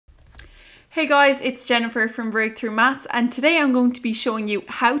Hey guys, it's Jennifer from Breakthrough Maths, and today I'm going to be showing you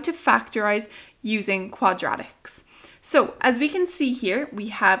how to factorize using quadratics. So as we can see here, we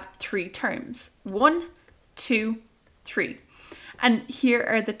have three terms, 1, 2, 3. And here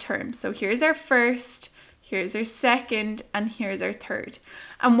are the terms. So here's our first, here's our second, and here's our third.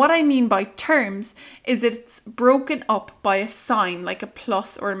 And what I mean by terms is that it's broken up by a sign, like a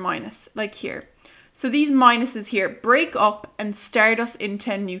plus or a minus, like here. So these minuses here break up and start us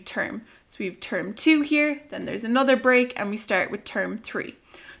into a new term. So we have term 2 here, then there's another break, and we start with term 3.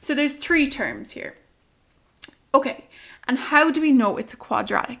 So there's three terms here. Okay, and how do we know it's a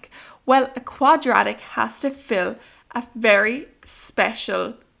quadratic? Well, a quadratic has to fill a very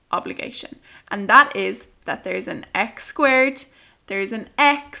special obligation, and that is that there's an x squared, there's an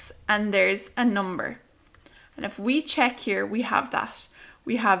x, and there's a number. And if we check here, we have that.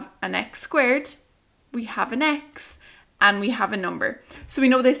 We have an x squared, we have an x, and we have a number. So we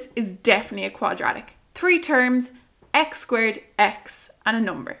know this is definitely a quadratic. Three terms, x squared, x, and a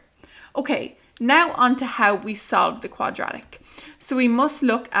number. Okay, now on to how we solve the quadratic. So we must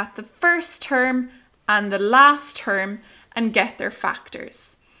look at the first term and the last term and get their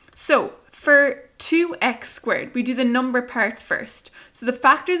factors. So for 2x squared, we do the number part first. So the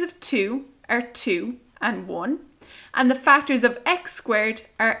factors of 2 are 2 and 1, and the factors of x squared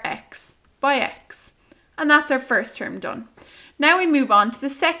are x by x. And that's our first term done. Now we move on to the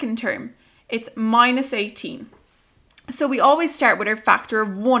second term. It's minus 18. So we always start with our factor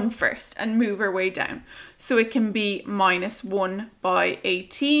of 1 first and move our way down. So it can be minus 1 by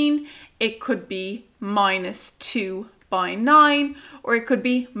 18. It could be minus 2 by 9. Or it could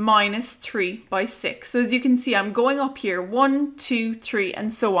be minus 3 by 6. So as you can see, I'm going up here 1, 2, 3,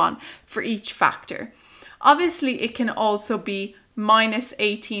 and so on for each factor. Obviously, it can also be minus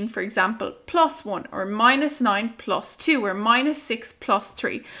 18, for example, plus 1, or minus 9 plus 2, or minus 6 plus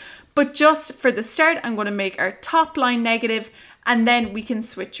 3. But just for the start, I'm going to make our top line negative, and then we can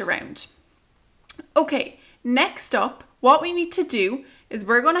switch around. Okay, next up, what we need to do is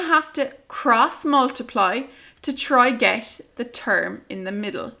we're going to have to cross multiply to try get the term in the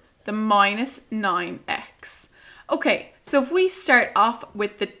middle, the minus 9x. Okay, so if we start off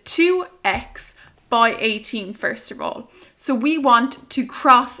with the 2x by 18 first of all. So we want to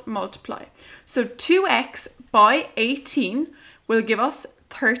cross multiply. So 2x by 18 will give us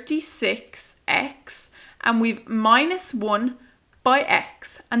 36x, and we've minus 1 by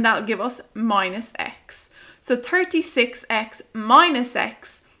x, and that'll give us minus x. So 36x minus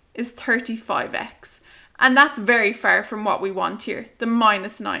x is 35x, and that's very far from what we want here, the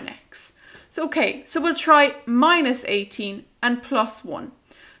minus 9x. So okay, so we'll try minus 18 and plus 1.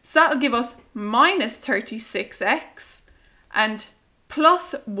 So that'll give us minus 36x, and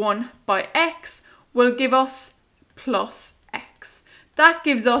plus 1 by x will give us plus x. That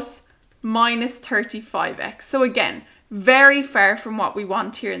gives us minus 35x. So again, very far from what we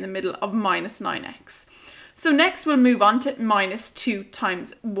want here in the middle of minus 9x. So next we'll move on to minus 2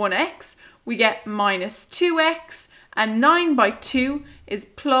 times 1x. We get minus 2x, and 9 by 2 is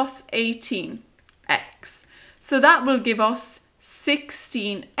plus 18x. So that will give us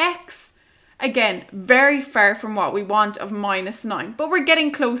 16x. Again, very far from what we want of minus 9, but we're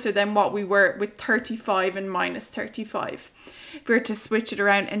getting closer than what we were with 35 and minus 35. If we were to switch it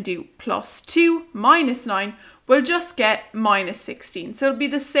around and do plus 2 minus 9, we'll just get minus 16. So it'll be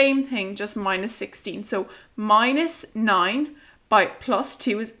the same thing, just minus 16. So minus 9 by plus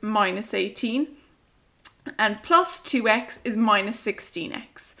 2 is minus 18. And plus 2x is minus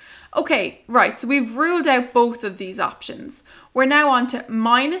 16x. Okay, right, so we've ruled out both of these options. We're now on to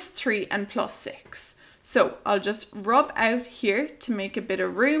minus 3 and plus 6. So I'll just rub out here to make a bit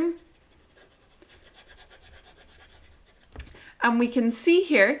of room. And we can see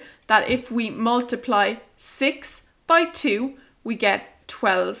here that if we multiply 6 by 2, we get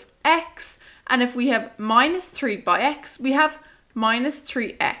 12x. And if we have minus 3 by x, we have minus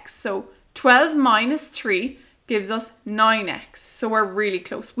 3x. So 12 minus 3 gives us 9x. So we're really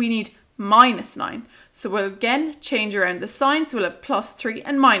close. We need minus 9. So we'll again change around the sign. So we'll have plus 3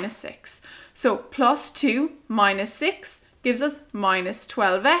 and minus 6. So plus 2 minus 6 gives us minus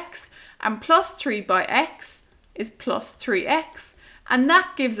 12x. And plus 3 by x is plus 3x. And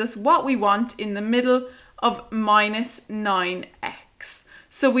that gives us what we want in the middle of minus 9x.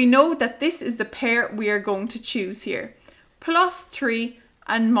 So we know that this is the pair we are going to choose here. Plus 3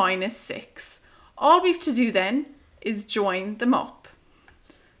 and minus 6. All we have to do then is join them up.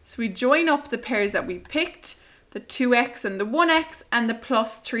 So we join up the pairs that we picked, the 2x and the 1x, and the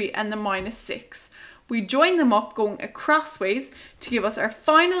plus 3 and the minus 6. We join them up going acrossways to give us our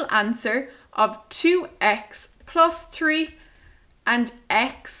final answer of 2x plus 3 and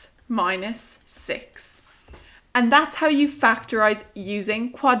x minus 6. And that's how you factorize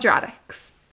using quadratics.